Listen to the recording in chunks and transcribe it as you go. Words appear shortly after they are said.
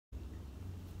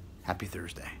Happy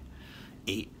Thursday.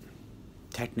 8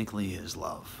 technically is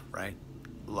love, right?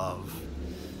 Love,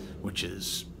 which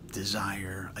is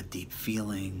desire, a deep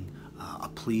feeling, a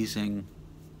pleasing.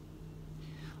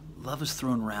 Love is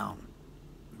thrown around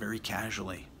very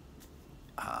casually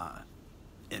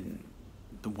in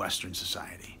the Western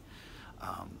society.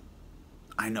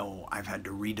 I know I've had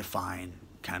to redefine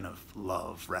kind of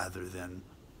love rather than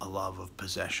a love of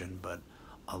possession, but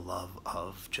a love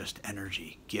of just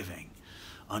energy, giving,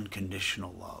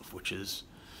 unconditional love, which is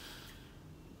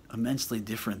immensely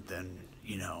different than,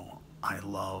 I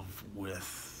love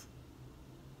with,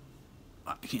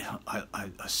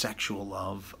 a sexual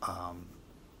love.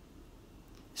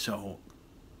 So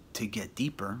to get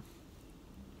deeper,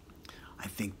 I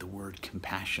think the word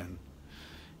compassion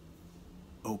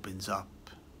opens up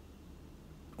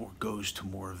or goes to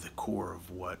more of the core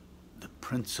of what the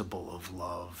principle of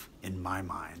love in my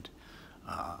mind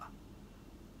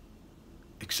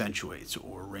accentuates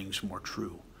or rings more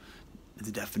true.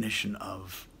 The definition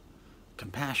of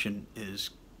compassion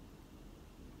is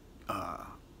a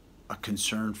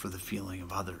concern for the feeling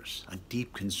of others, a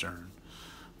deep concern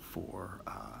for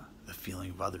the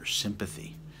feeling of others,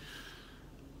 sympathy.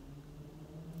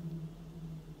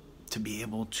 To be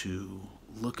able to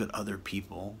look at other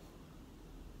people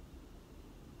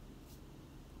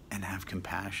and have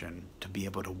compassion, to be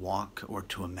able to walk or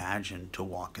to imagine to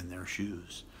walk in their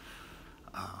shoes.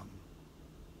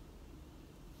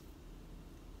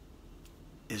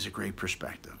 Is a great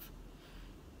perspective.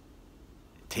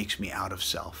 It takes me out of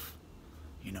self.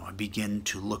 I begin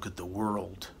to look at the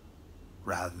world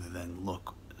rather than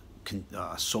look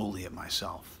solely at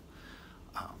myself,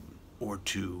 or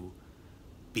to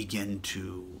begin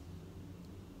to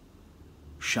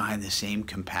shine the same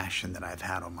compassion that I've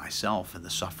had on myself and the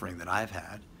suffering that I've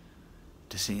had,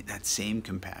 to see that same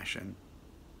compassion,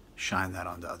 shine that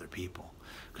onto other people.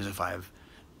 Because if I've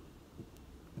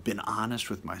been honest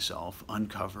with myself,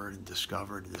 uncovered and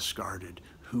discovered and discarded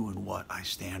who and what I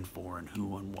stand for and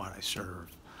who and what I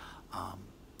serve,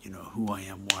 who I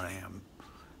am, what I am,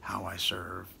 how I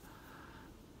serve,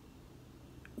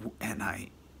 and I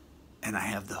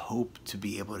have the hope to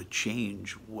be able to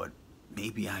change what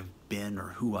maybe I've been or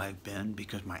who I've been,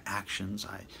 because my actions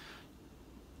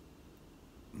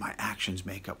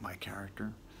make up my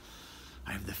character.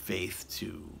 I have the faith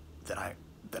that I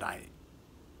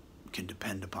can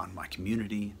depend upon my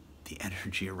community, the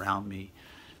energy around me,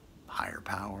 higher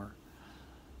power.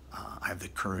 I have the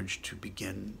courage to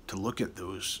begin to look at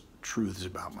those truths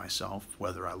about myself,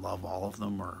 whether I love all of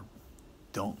them or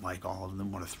don't like all of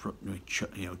them, want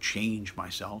to change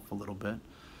myself a little bit,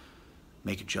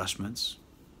 make adjustments,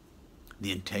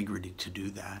 the integrity to do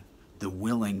that, the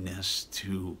willingness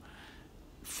to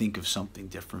think of something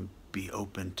different, be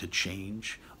open to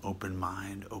change, open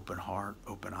mind, open heart,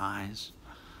 open eyes,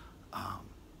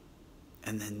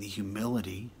 and then the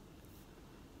humility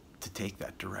to take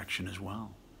that direction as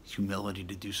well. Humility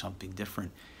to do something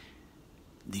different.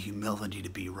 The humility to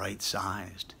be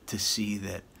right-sized, to see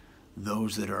that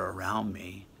those that are around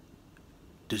me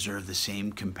deserve the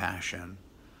same compassion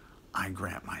I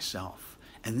grant myself.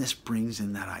 And this brings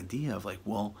in that idea of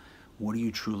well, what do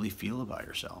you truly feel about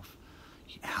yourself?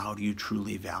 How do you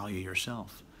truly value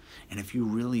yourself? And if you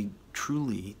really,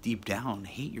 truly, deep down,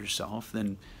 hate yourself,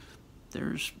 then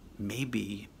there's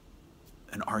maybe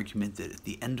an argument that at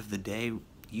the end of the day,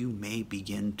 you may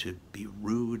begin to be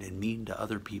rude and mean to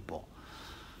other people.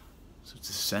 So it's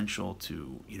essential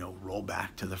to, roll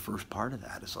back to the first part of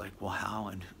that. It's well,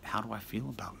 how do I feel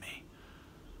about me?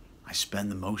 I spend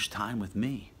the most time with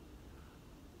me.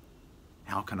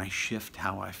 How can I shift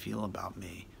how I feel about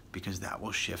me? Because that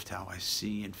will shift how I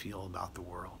see and feel about the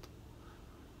world.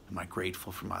 Am I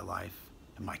grateful for my life?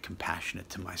 Am I compassionate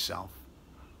to myself?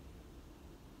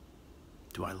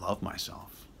 Do I love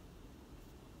myself?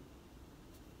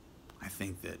 I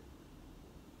think that,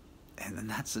 and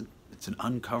then it's an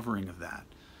uncovering of that.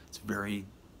 It's a very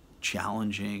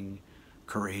challenging,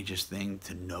 courageous thing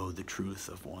to know the truth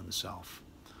of oneself.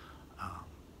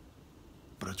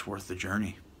 But it's worth the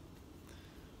journey.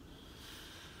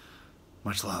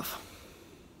 Much love.